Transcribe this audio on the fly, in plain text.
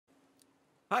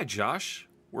Hi, Josh.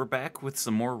 We're back with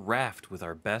some more Raft with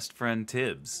our best friend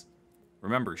Tibs.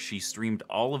 Remember, she streamed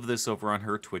all of this over on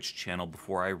her Twitch channel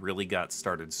before I really got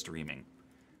started streaming.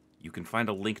 You can find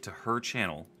a link to her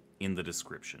channel in the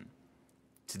description.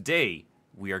 Today,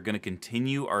 we are going to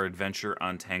continue our adventure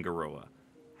on Tangaroa.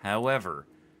 However,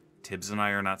 Tibs and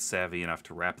I are not savvy enough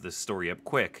to wrap this story up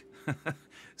quick,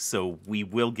 so we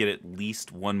will get at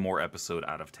least one more episode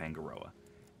out of Tangaroa.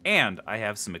 And I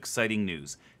have some exciting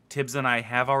news. Tibs and I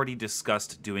have already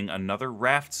discussed doing another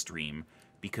Raft stream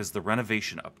because the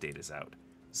renovation update is out.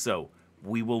 So,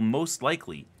 we will most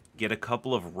likely get a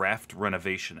couple of Raft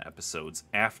renovation episodes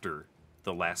after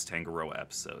the last Tangaroa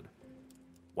episode.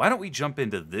 Why don't we jump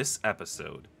into this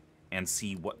episode and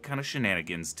see what kind of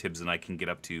shenanigans Tibs and I can get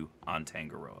up to on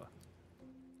Tangaroa.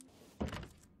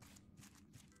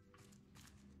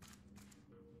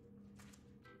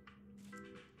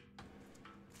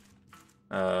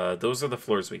 Those are the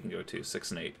floors we can go to,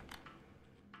 6 and 8.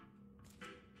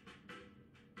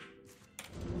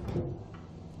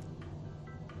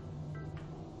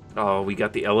 Oh, we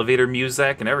got the elevator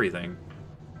music and everything.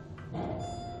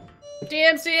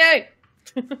 DMCA!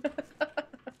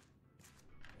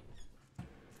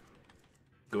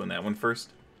 Go in that one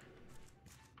first.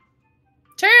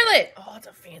 Charlie! Oh, it's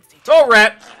a fancy. Oh,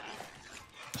 rat!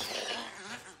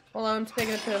 Hold on, I'm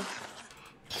taking a pill.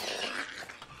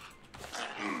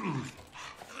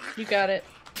 You got it.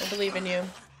 I believe in you.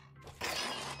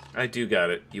 I do got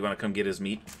it. You want to come get his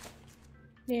meat?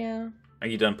 Yeah. Are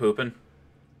you done pooping?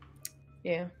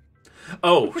 Yeah.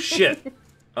 Oh, shit.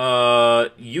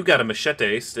 You got a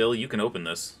machete still. You can open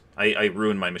this. I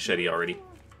ruined my machete already.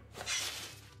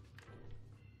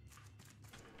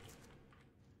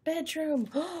 Bedroom.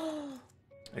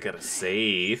 I got a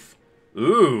safe.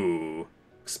 Ooh.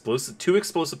 Explosive, 2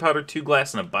 explosive powder, 2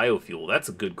 glass, and a biofuel. That's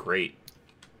a good crate.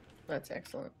 That's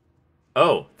excellent.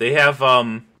 Oh, they have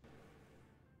off-brand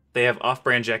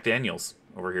Jack Daniels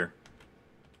over here.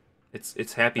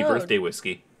 It's Happy Birthday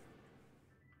whiskey.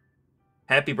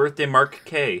 Happy birthday, Mark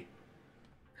K.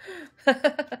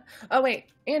 Oh wait,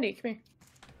 Andy, come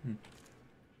here.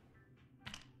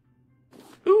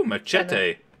 Ooh,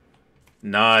 machete.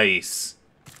 Nice.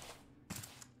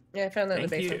 Yeah, I found that in the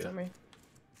Thank basement you. somewhere.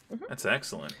 That's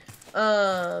excellent.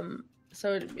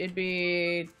 So it'd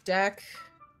be Dak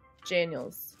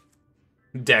Daniels.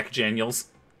 Dak Daniels.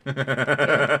 Ooh,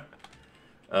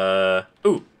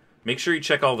 make sure you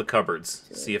check all the cupboards.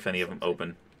 See if any of them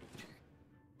open.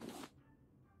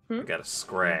 I got a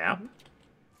scrap.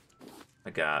 I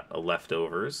got a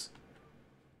leftovers.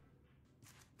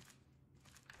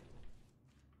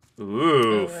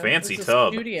 Ooh, fancy this is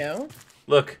tub. Studio.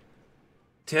 Look,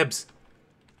 Tibbs.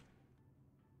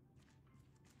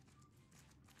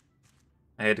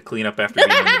 I had to clean up after being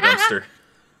in the dumpster.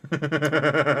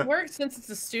 It works since it's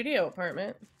a studio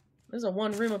apartment. This is a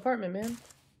one-room apartment, man.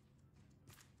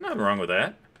 Nothing wrong with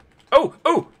that. Oh,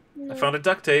 oh! I found a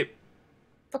duct tape.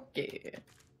 Fuck yeah.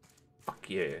 Fuck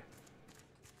yeah.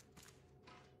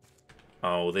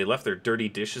 Oh, they left their dirty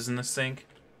dishes in the sink?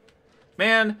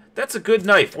 Man, that's a good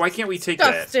knife. Why can't we take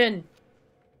that? Dustin!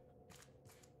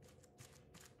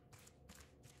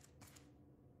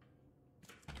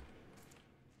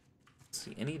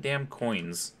 See any damn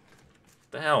coins?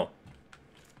 What the hell?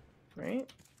 Right?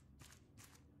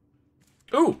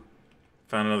 Ooh!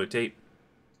 Found another tape.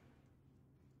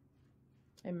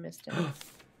 I missed it.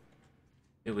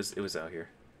 It was out here.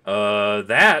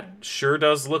 That sure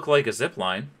does look like a zip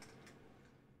line.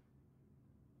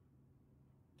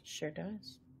 Sure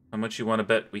does. How much you want to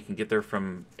bet we can get there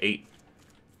from 8?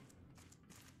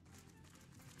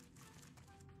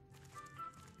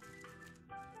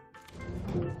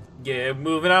 Yeah,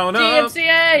 moving on up.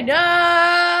 DMCA,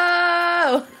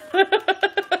 no!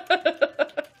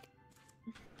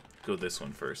 Go this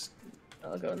one first.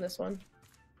 I'll go in this one.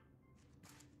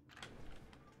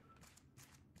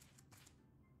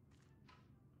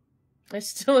 I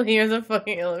still hear the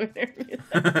fucking elevator music.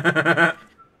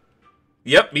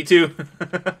 Yep, me too.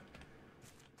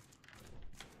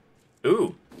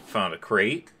 Ooh, found a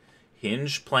crate.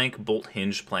 Hinge plank, bolt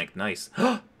hinge plank. Nice.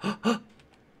 I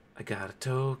got a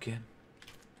token.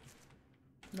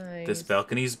 Nice. This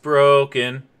balcony's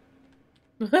broken.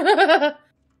 Oh,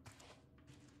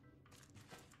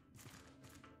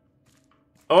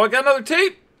 I got another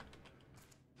tape.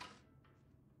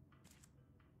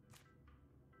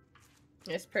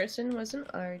 This person was an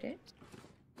artist.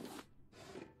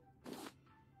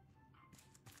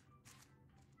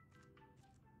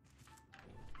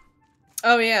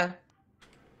 Oh, yeah.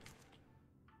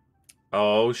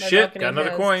 Oh, My shit. balcony Got another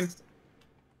has- coin.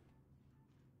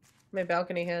 My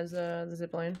balcony has the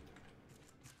zip line.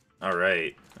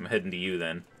 Alright, I'm heading to you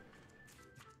then.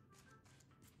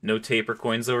 No tape or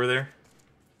coins over there?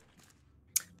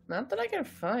 Not that I can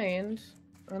find.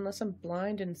 Unless I'm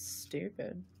blind and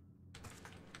stupid.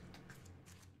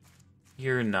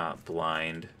 You're not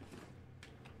blind.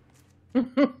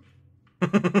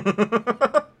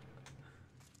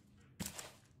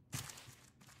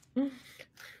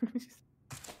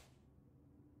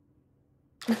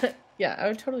 Yeah, I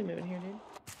would totally move in here, dude.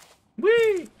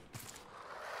 Whee!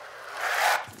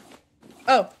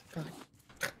 Oh, God.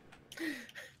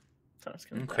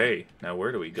 Okay, now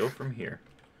where do we go from here?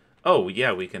 Oh,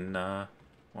 yeah, we can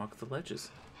walk the ledges.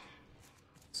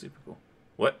 Super cool.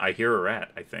 What? I hear a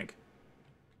rat, I think.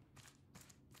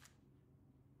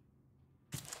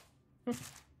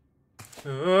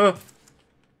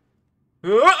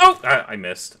 I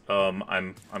missed.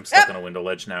 I'm stuck on a window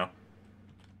ledge now.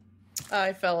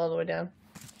 I fell all the way down.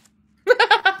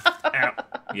 Ow.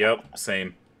 Yep,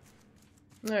 same.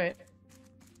 Alright.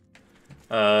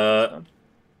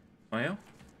 Well,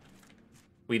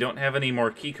 we don't have any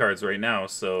more key cards right now,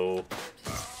 so...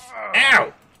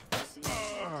 Ow!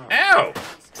 Ow!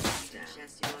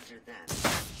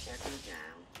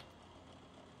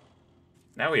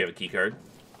 Now we have a key card.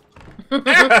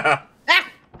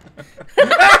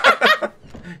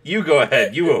 You go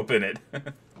ahead, you open it.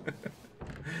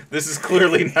 This is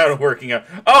clearly not working out.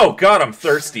 Oh, God, I'm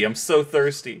thirsty. I'm so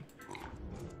thirsty.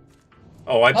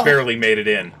 Oh, I barely made it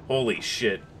in. Holy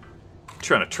shit.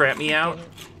 Trying to trap me out?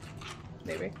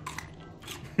 Maybe.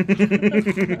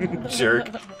 Jerk.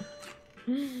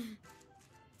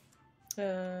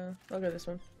 I'll go this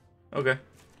one. Okay.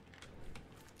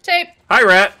 Tape! Hi,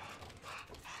 rat!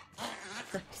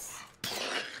 Nice.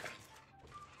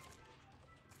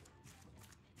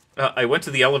 I went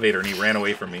to the elevator and he ran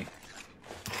away from me.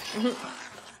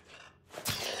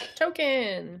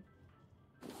 Token!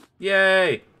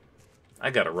 Yay! I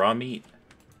got a raw meat.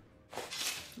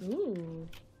 Ooh.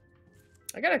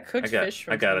 I got a cooked fish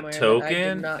from I got somewhere a that token I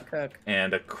did not cook.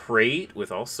 And a crate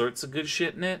with all sorts of good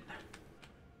shit in it.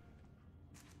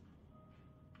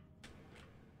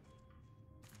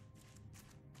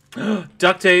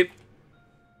 Duct tape!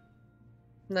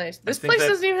 Nice. This place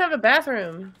doesn't even have a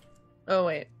bathroom. Oh,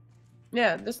 wait.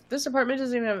 Yeah, this apartment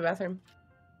doesn't even have a bathroom.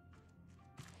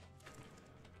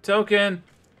 Token!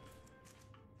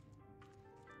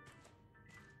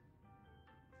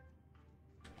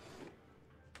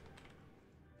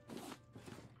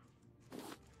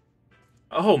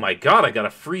 Oh my god, I got a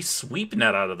free sweep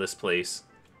net out of this place.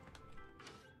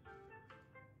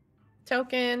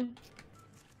 Token.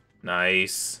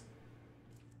 Nice.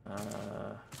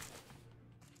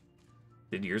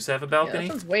 Did yours have a Yeah, balcony?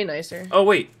 that one's way nicer. Oh,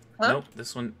 wait. Huh? Nope,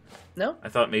 this one... No? I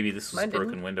thought maybe this was Mine a broken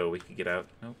didn't. window we could get out.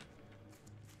 Nope.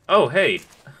 Oh, hey.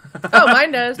 Oh,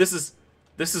 mine does. This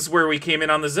is where we came in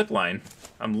on the zip line.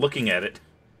 I'm looking at it.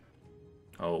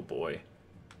 Oh, boy.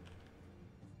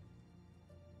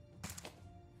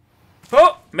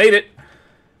 Oh, made it.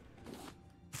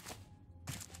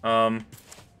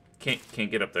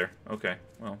 Can't get up there. Okay,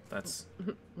 well, that's...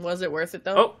 Was it worth it,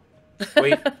 though? Oh,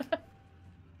 wait.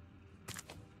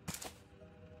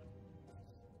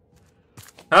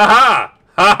 Ha-ha!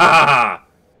 Ha-ha-ha!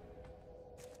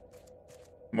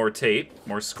 More tape,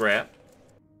 more scrap.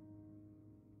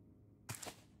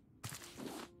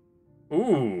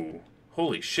 Ooh,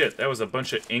 holy shit, that was a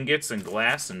bunch of ingots and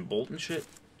glass and bolt and shit.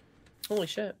 Holy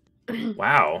shit.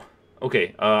 Wow.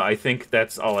 Okay, I think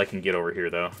that's all I can get over here,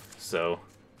 though, so...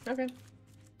 Okay.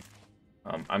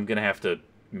 I'm gonna have to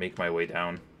make my way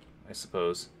down, I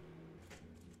suppose.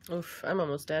 Oof, I'm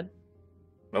almost dead.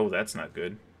 Oh, that's not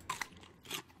good.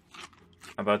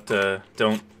 How about,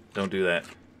 don't do that.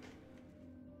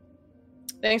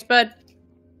 Thanks, bud.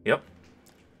 Yep.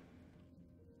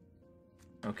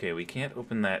 Okay, we can't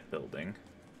open that building.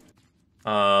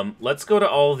 Let's go to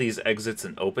all of these exits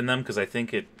and open them, because I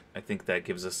think that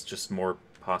gives us just more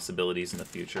possibilities in the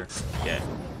future. Yeah.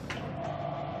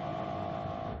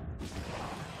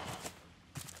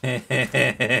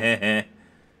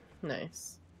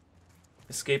 Nice.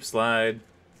 Escape slide.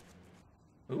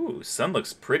 Ooh, sun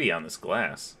looks pretty on this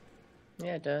glass.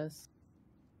 Yeah, it does.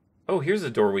 Oh, here's a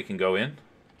door we can go in.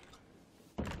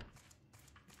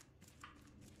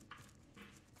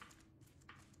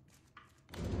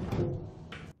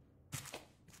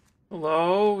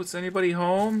 Hello? Is anybody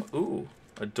home? Ooh,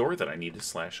 a door that I need to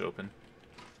slash open.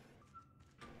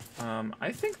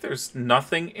 I think there's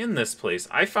nothing in this place.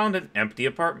 I found an empty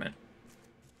apartment.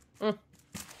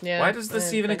 Yeah. Why does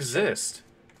this even thanks, exist?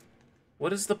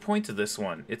 What is the point of this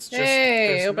one? It's just... Hey,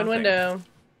 there's open nothing. window.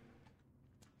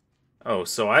 Oh,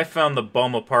 so I found the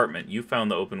bum apartment. You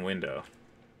found the open window.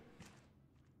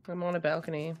 I'm on a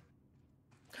balcony.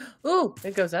 Ooh,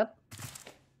 it goes up.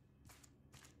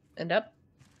 And up.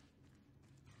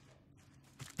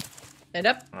 And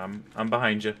up. I'm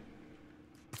behind you.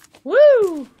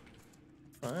 Woo!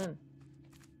 Fun.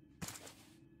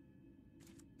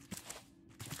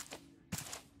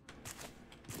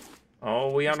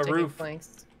 Oh, we on a roof.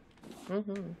 Planks.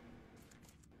 Mm-hmm.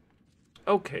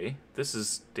 Okay, this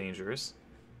is dangerous.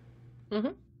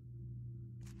 Mm-hmm.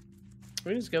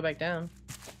 We just go back down.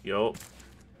 Yo.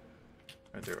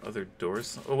 Are there other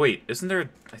doors? Oh, wait. Isn't there...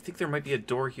 I think there might be a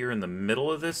door here in the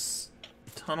middle of this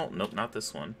tunnel. Nope, not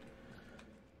this one.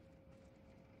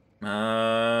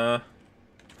 Haha!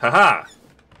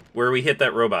 Where we hit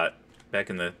that robot. Back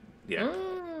in the... Yeah.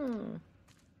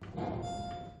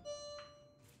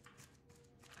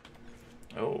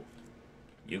 Oh.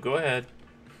 You go ahead.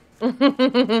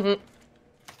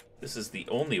 This is the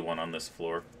only one on this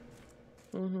floor.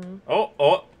 Mm-hmm.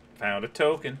 Oh! Found a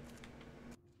token.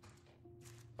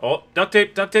 Oh, duct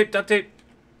tape, duct tape, duct tape.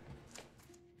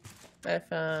 I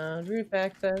found roof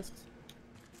access.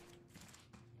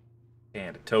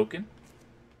 And a token.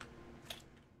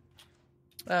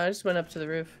 I just went up to the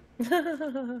roof.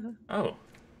 Oh.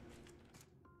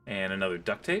 And another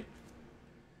duct tape.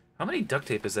 How many duct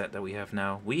tape is that we have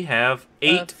now? We have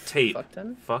 8 tape.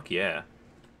 Fuck yeah.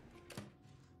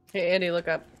 Hey, Andy, look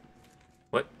up.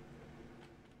 What?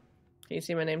 Can you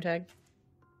see my name tag?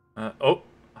 Oh,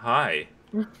 hi.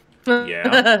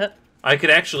 Yeah. I could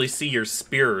actually see your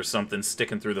spear or something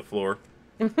sticking through the floor.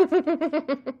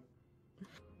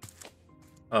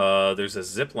 There's a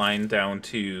zip line down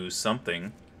to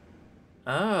something.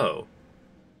 Oh.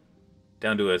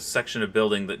 Down to a section of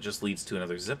building that just leads to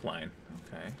another zip line.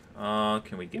 Okay.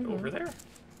 Can we get over there?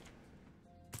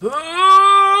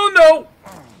 Oh, no!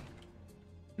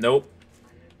 Nope.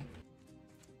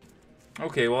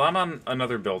 Okay, well, I'm on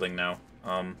another building now.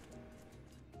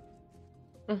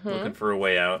 Looking for a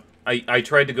way out. I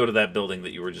tried to go to that building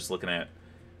that you were just looking at.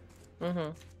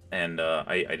 And,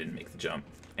 I didn't make the jump.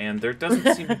 And there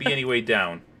doesn't seem to be any way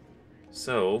down.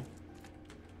 So,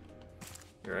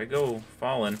 here I go,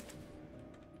 falling.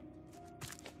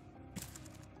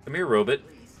 Come here, robot.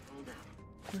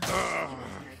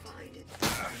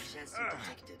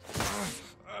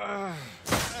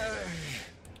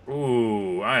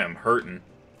 Ooh, I am hurting.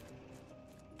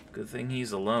 Good thing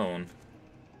he's alone.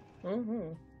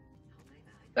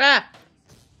 Ah!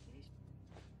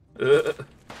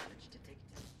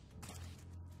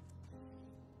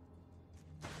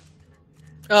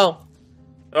 Oh.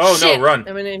 Oh, shit. no, run.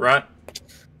 Run.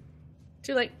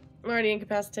 Too late. I'm already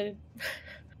incapacitated.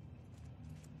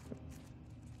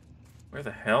 Where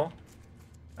the hell?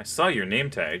 I saw your name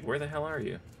tag. Where the hell are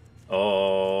you?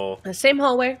 Oh. The same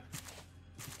hallway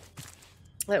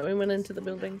that we went into the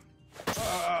building.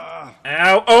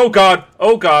 Ow. Oh, God.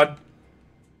 Oh, God.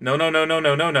 No, no, no, no,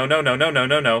 no, no, no, no, no, no, no,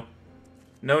 no, no.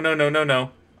 No, no, no, no,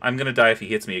 no. I'm gonna die if he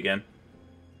hits me again.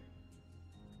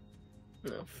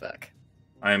 Oh, fuck.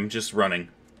 I'm just running.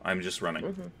 I'm just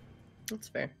running. That's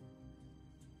fair.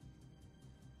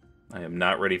 I am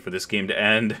not ready for this game to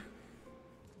end.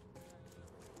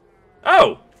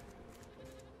 Oh!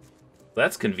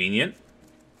 That's convenient.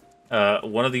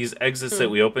 One of these exits that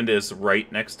we opened is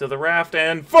right next to the raft,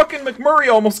 and fucking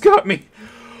McMurray almost got me!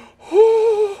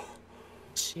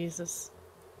 Jesus.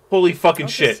 Holy fucking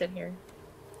shit. Just sit here.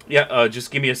 Yeah,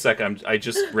 just give me a sec. I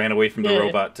just ran away from the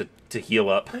robot to heal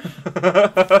up.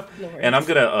 And I'm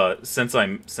gonna since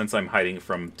I'm hiding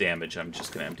from damage, I'm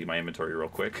just gonna empty my inventory real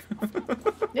quick.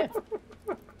 Yeah.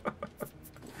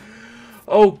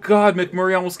 Oh god,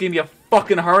 McMurray almost gave me a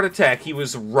fucking heart attack. He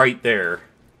was right there.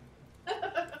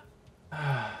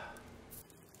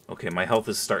 Okay, my health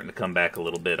is starting to come back a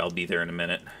little bit. I'll be there in a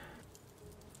minute.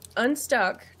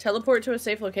 Unstuck. Teleport to a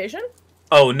safe location?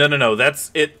 Oh, no, no, no.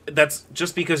 That's it. That's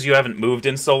just because you haven't moved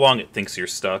in so long, it thinks you're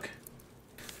stuck.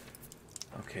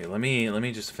 Okay, let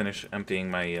me just finish emptying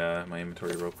my my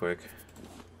inventory real quick.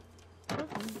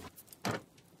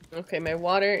 Okay, my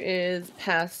water is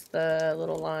past the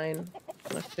little line.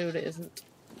 My food isn't.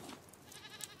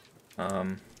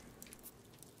 Okay.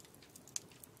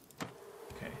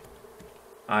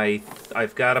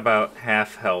 I've got about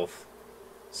half health,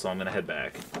 so I'm gonna head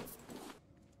back.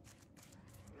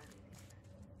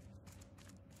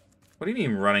 What do you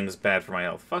mean running is bad for my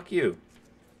health? Fuck you.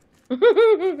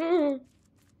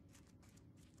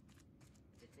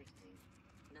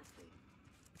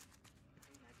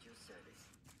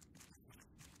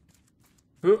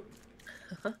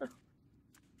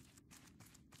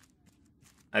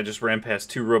 I just ran past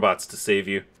 2 robots to save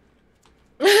you.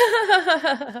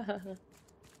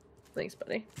 Thanks,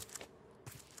 buddy.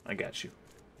 I got you.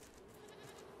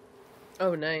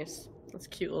 Oh, nice. That's a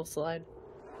cute little slide.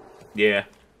 Yeah.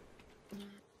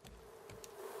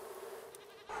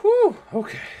 Whew,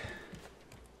 okay.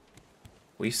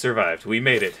 We survived. We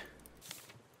made it.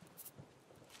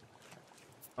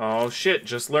 Oh shit,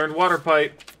 just learned water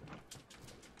pipe.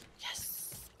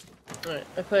 Yes! Alright,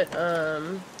 I put,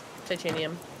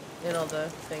 titanium in all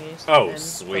the thingies. Oh, and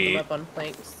sweet. Put them up on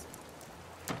planks.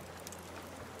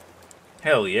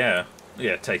 Hell yeah.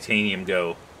 Yeah, titanium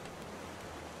go.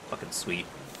 Fucking sweet.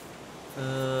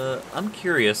 I'm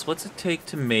curious, what's it take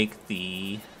to make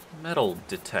the metal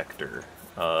detector?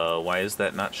 Why is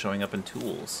that not showing up in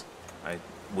tools? I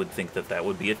would think that that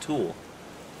would be a tool.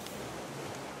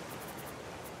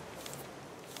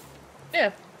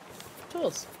 Yeah.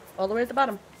 Tools. All the way at the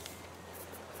bottom.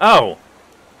 Oh!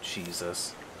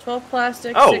 Jesus. 12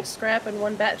 plastic, 6 scrap, and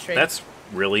 1 battery. That's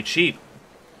really cheap.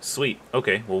 Sweet.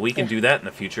 Okay, well we can do that in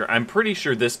the future. I'm pretty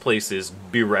sure this place is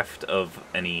bereft of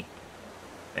anything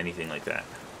like that.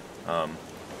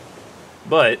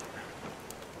 But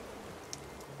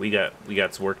we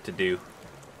got some work to do.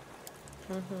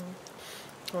 Hold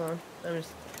on. I'm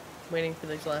just waiting for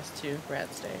these last 2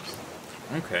 rat steaks.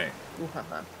 Okay. Ooh ha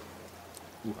ha.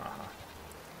 Ooh ha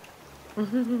ha.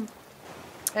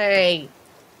 Hey!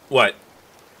 What?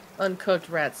 Uncooked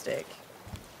rat steak.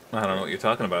 I don't know what you're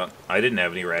talking about. I didn't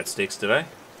have any rat steaks, did I? I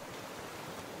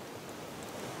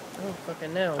don't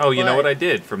fucking know. Oh, you know what I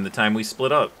did from the time we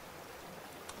split up?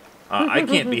 I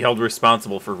can't be held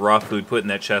responsible for raw food put in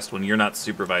that chest when you're not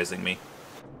supervising me.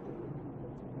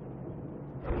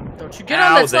 Don't you get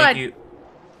on that slide!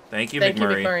 Thank you. Thank you,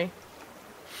 McMurray.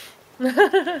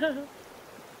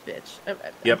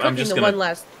 Bitch. I'm just gonna... one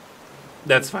last...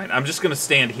 That's fine. I'm just gonna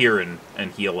stand here and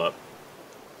heal up.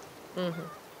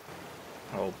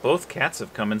 Oh, both cats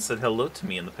have come and said hello to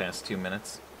me in the past 2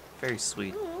 minutes. Very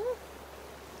sweet. Aww.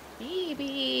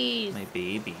 Babies. My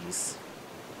babies.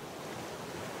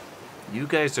 You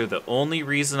guys are the only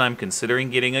reason I'm considering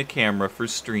getting a camera for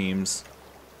streams.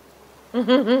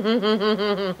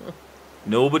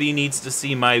 Nobody needs to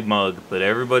see my mug, but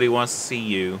everybody wants to see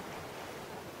you.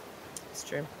 It's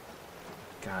true.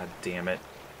 God damn it.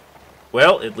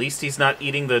 Well, at least he's not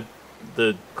eating the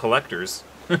collectors.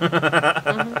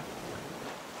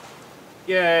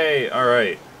 Yay!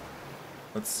 Alright.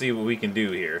 Let's see what we can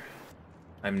do here.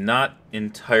 I'm not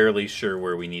entirely sure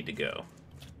where we need to go.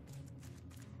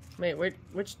 Wait,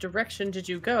 which direction did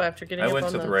you go after getting up on the... I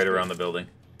went to the right around the building.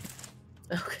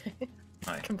 Okay.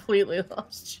 Hi. Completely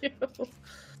lost you.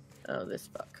 Oh, this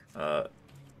fuck.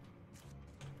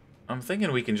 I'm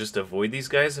thinking we can just avoid these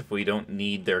guys if we don't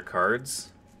need their cards.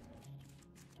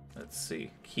 Let's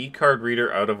see. Key card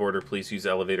reader out of order. Please use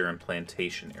elevator and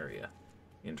plantation area.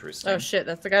 Interesting. Oh shit,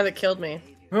 that's the guy that killed me.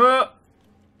 Ah!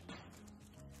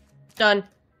 Done.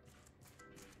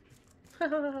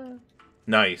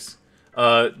 Nice.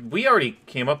 We already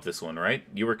came up this one, right?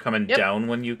 You were coming down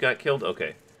when you got killed?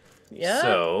 Okay. Yeah.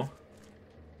 So,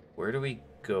 where do we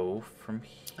go from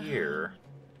here?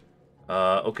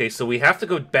 Okay, so we have to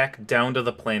go back down to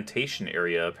the plantation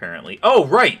area, apparently. Oh,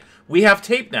 right! We have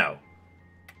tape now!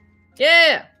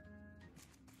 Yeah!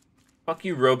 Fuck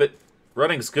you, Robot.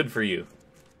 Running's good for you.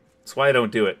 That's why I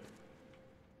don't do it.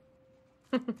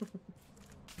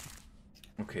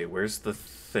 Okay, where's the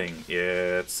thing?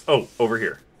 It's... Oh, over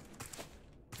here.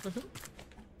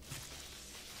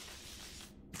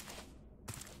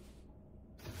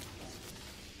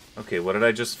 Okay, what did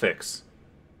I just fix?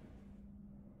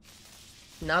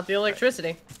 Not the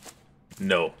electricity.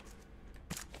 No.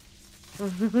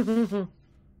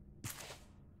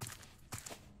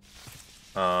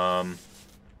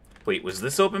 Wait, was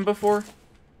this open before?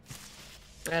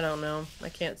 I don't know. I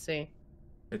can't see.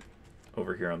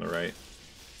 Over here on the right.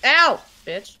 Ow!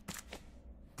 Bitch.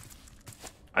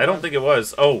 I don't think it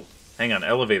was. Oh, hang on.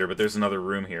 Elevator, but there's another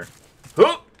room here.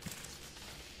 Huh!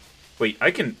 Wait,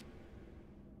 I can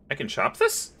chop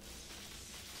this?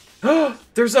 Oh,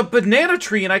 there's a banana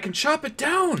tree and I can chop it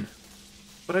down!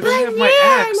 But I don't have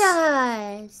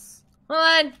my axe. Hold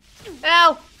on.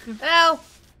 Ow! Ow!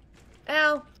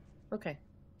 Ow! Okay.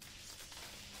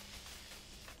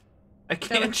 I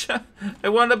can't chop. I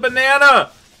want a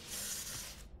banana!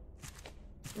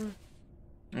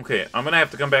 Okay, I'm gonna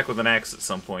have to come back with an axe at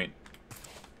some point.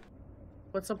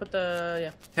 What's up with the...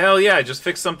 yeah. Hell yeah, I just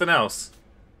fixed something else.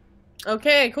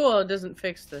 Okay, cool. It doesn't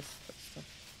fix this.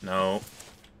 No.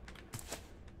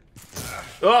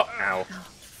 Oh! Ow. Oh,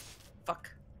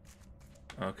 fuck.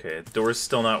 Okay, the door's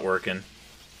still not working.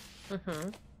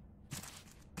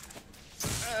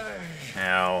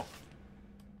 Ow.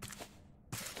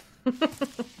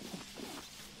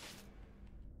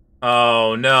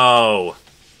 Oh, no.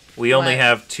 We only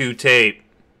have 2 tape.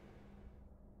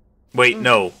 Wait,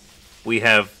 no. We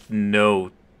have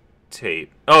no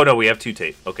tape. Oh, no, we have 2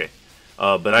 tape. Okay.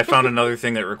 But I found another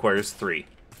thing that requires 3.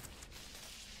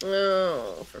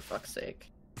 Oh, for fuck's sake.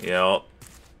 Yep.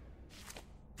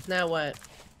 Now what?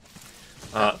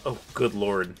 Oh, good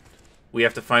lord. We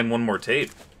have to find one more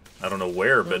tape. I don't know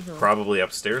where, but probably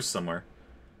upstairs somewhere.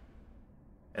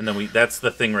 And then that's the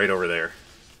thing right over there.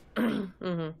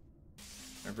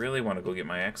 I really want to go get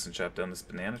my axe and chop down this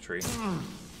banana tree.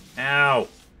 Ow!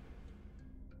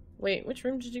 Wait, which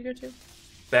room did you go to?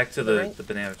 Back to the right?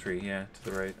 banana tree, yeah, to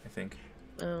the right, I think.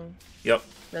 Oh. Yep.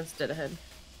 That's dead ahead.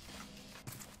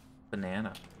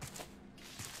 Banana.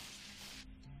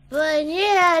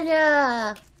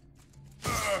 Banana!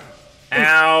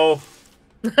 Ow!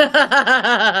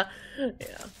 Yeah.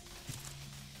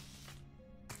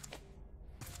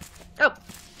 Oh,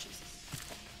 Jesus.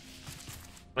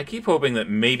 I keep hoping that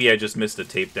maybe I just missed a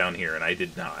tape down here, and I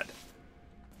did not.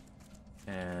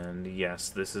 And yes,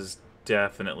 this is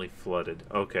definitely flooded.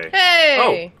 Okay.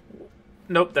 Hey! Oh!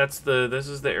 Nope, this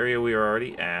is the area we were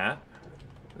already at.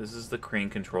 This is the crane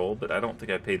control, but I don't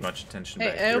think I paid much attention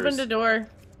back here. Hey, I opened a door.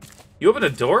 You opened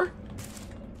a door?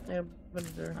 I opened a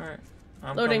door. Alright.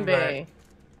 Loading bay.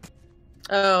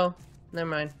 Oh, never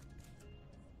mind.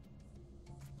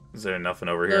 Is there nothing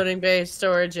over here? Loading bay,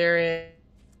 storage area.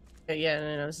 Yeah,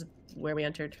 no, this is where we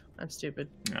entered. I'm stupid.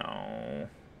 No.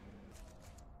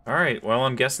 Alright, well,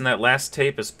 I'm guessing that last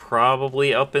tape is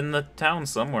probably up in the town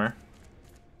somewhere.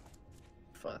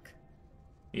 Fuck.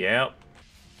 Yep.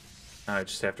 I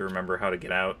just have to remember how to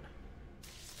get out.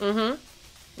 Mm-hmm.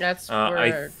 That's where...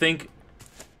 I think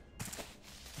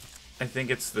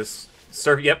it's this...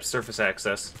 Yep, surface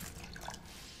access.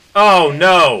 Oh,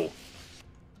 no!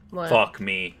 What? Fuck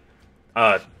me.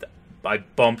 I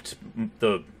bumped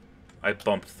the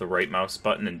right mouse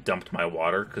button and dumped my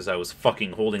water because I was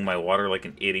fucking holding my water like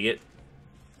an idiot.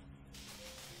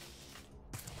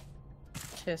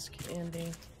 Tisk,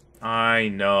 Andy. I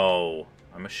know.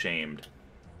 I'm ashamed.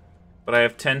 But I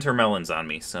have 10 termelons on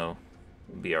me, so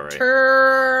it'll be alright.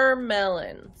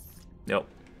 Termelons. Yep.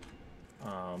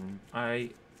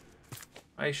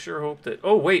 I sure hope that...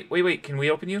 Oh, wait. Can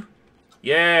we open you?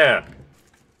 Yeah!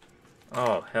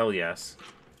 Oh, hell yes.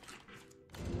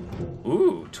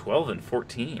 Ooh, 12 and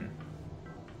 14.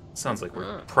 Sounds like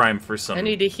we're primed for some... I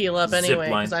need to heal up anyway,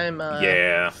 because I'm,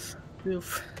 Yeah.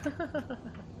 Oof.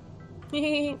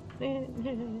 Yeah,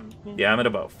 I'm at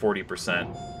about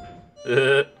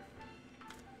 40%.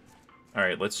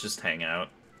 Alright, let's just hang out.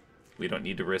 We don't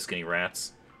need to risk any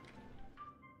rats.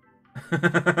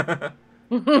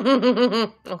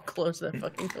 I'll close that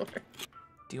fucking door.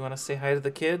 Do you want to say hi to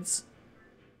the kids?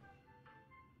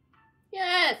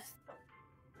 Yes!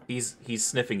 He's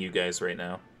sniffing you guys right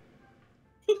now.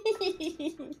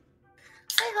 Hi,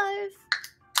 Hive.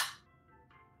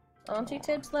 Auntie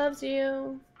Tibs loves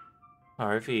you.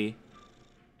 Harvey.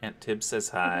 Aunt Tib says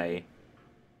hi.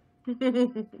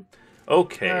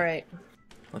 Okay. Alright.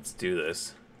 Let's do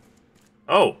this.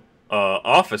 Oh!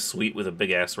 Office suite with a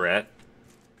big-ass rat.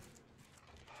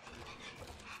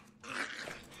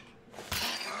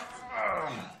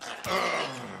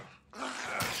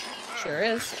 Sure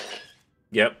is.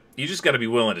 Yep. You just gotta be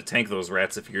willing to tank those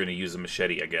rats if you're gonna use a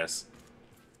machete, I guess.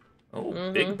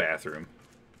 Oh, big bathroom.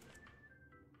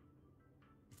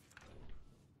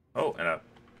 Oh, and a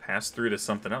pass through to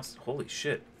something else. Holy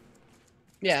shit.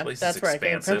 Yeah, that's where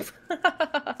expansive. I came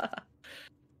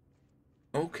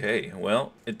from. Okay,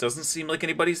 well, it doesn't seem like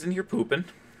anybody's in here pooping.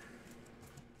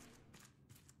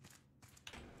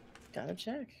 Gotta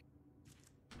check.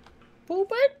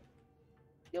 Pooping?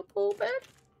 You pooping?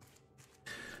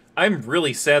 I'm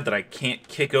really sad that I can't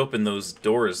kick open those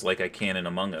doors like I can in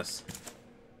Among Us.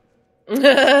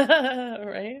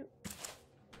 Right?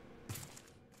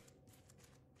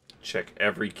 Check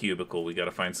every cubicle. We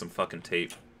gotta find some fucking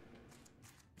tape.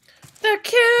 The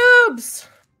cubes!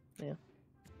 Yeah.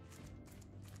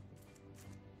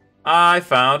 I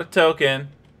found a token.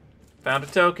 Found a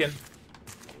token.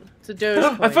 It's a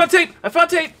Doge I found tape! I found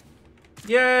tape!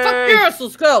 Yay! Fuck yes,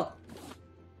 let's go!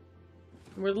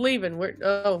 We're leaving. We're...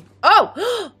 Oh.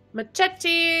 Oh!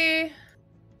 Machete!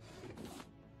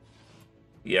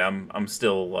 Yeah, I'm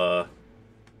still,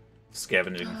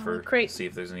 scavenging for... crate. See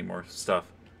if there's any more stuff.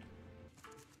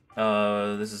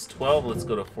 This is 12. Let's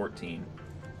go to 14.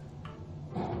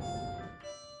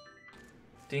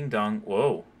 Ding dong.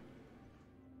 Whoa.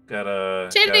 Got a...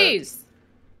 Titties! Got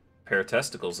a pair of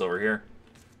testicles over here.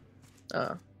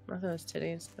 Oh. I thought it was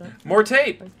titties. But... More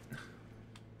tape!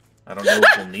 I don't know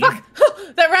what we'll need.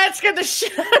 That rat scared the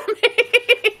shit out of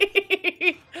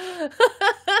me!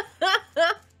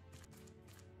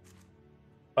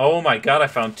 Oh my god, I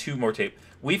found 2 more tape.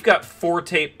 We've got 4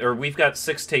 tape, or we've got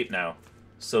 6 tape now.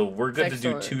 So we're good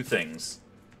Excellent. to do 2 things.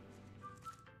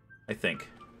 I think.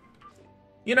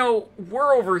 You know,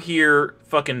 we're over here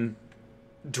fucking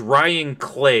drying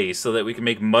clay so that we can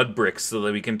make mud bricks, so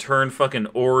that we can turn fucking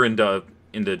ore into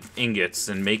ingots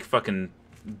and make fucking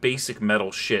basic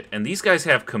metal shit. And these guys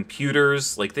have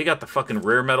computers, like, they got the fucking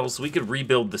rare metals. We could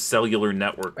rebuild the cellular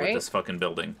network with this fucking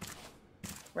building.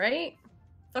 Right?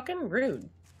 Fucking rude.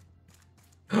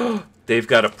 They've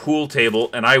got a pool table,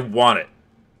 and I want it.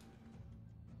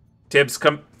 Tibs,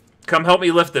 come help me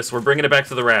lift this. We're bringing it back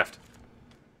to the raft.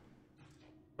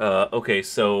 Okay,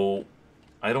 so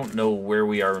I don't know where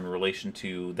we are in relation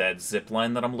to that zip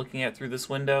line that I'm looking at through this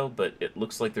window, but it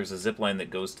looks like there's a zip line that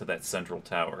goes to that central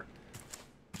tower.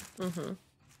 Mm-hmm.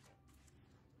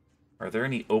 Are there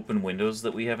any open windows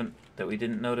that we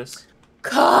didn't notice?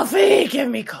 Coffee! Give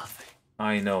me coffee.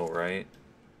 I know, right?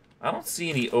 I don't see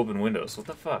any open windows. What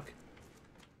the fuck?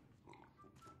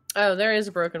 Oh, there is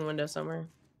a broken window somewhere.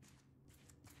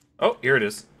 Oh, here it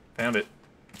is. Found it.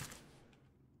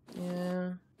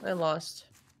 Yeah, I lost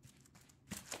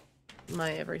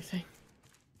my everything.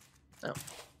 Oh.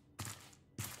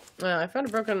 Well, I found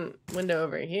a broken window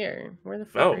over here. Where the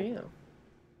fuck are you?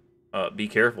 Be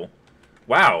careful.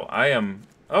 Wow, I am...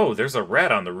 Oh, there's a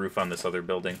rat on the roof on this other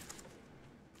building.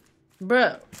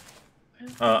 Bro.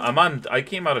 I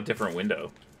came out a different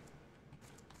window.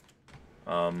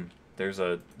 There's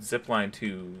a zip line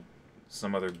to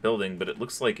some other building, but it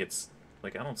looks like it's...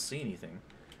 Like, I don't see anything.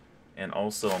 And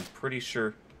also, I'm pretty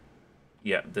sure...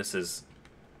 Yeah, this is...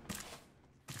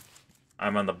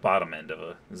 I'm on the bottom end of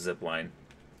a zip line.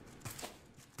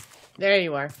 There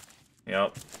you are.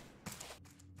 Yep.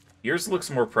 Yours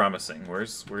looks more promising.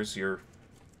 Where's your...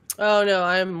 Oh, no,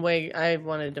 I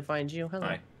wanted to find you. Hello.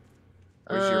 Hi.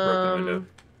 Where's your broken window?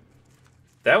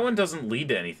 That one doesn't lead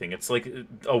to anything. It's like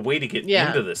a way to get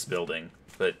into this building,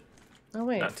 but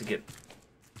not to get...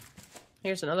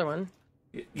 Here's another one.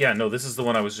 Yeah, no, this is the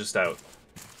one I was just out.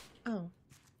 Oh.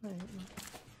 Alright.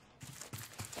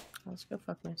 I'll just go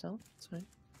fuck myself. It's fine.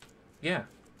 Yeah.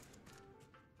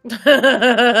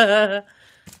 I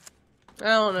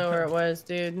don't know where it was,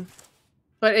 dude.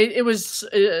 But it was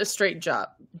a straight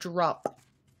drop.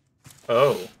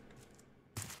 Oh.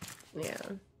 Yeah.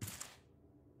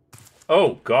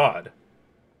 Oh, God.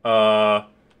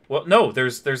 Well, no,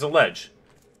 there's a ledge.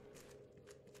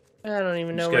 I don't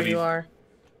even know where you are.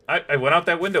 I went out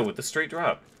that window with the straight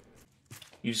drop.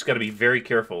 You just gotta be very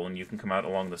careful, and you can come out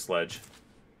along this ledge.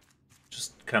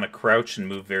 Just kind of crouch and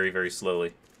move very, very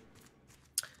slowly.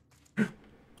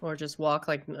 Or just walk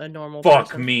like a normal person. Fuck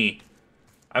person. me.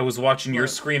 I was watching your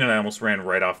screen, and I almost ran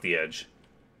right off the edge.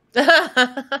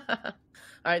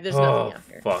 Alright, there's nothing out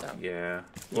here. Fuck, so. Yeah.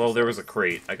 Well, there was a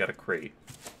crate. I got a crate.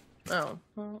 Oh.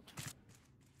 Well.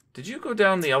 Did you go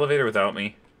down the elevator without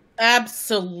me?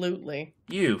 Absolutely.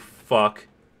 You fuck.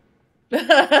 You're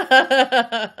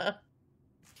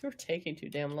taking too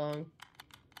damn long.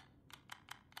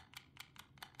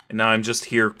 And now I'm just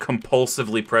here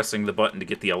compulsively pressing the button to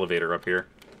get the elevator up here.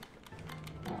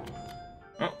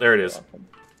 Oh, there it is.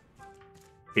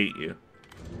 Hate you.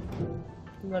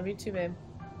 Love you too, babe.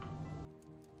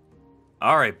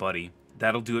 Alright, buddy.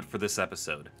 That'll do it for this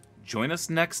episode. Join us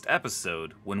next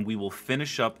episode when we will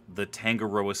finish up the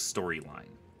Tangaroa storyline.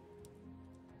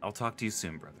 I'll talk to you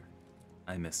soon, brother.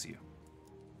 I miss you.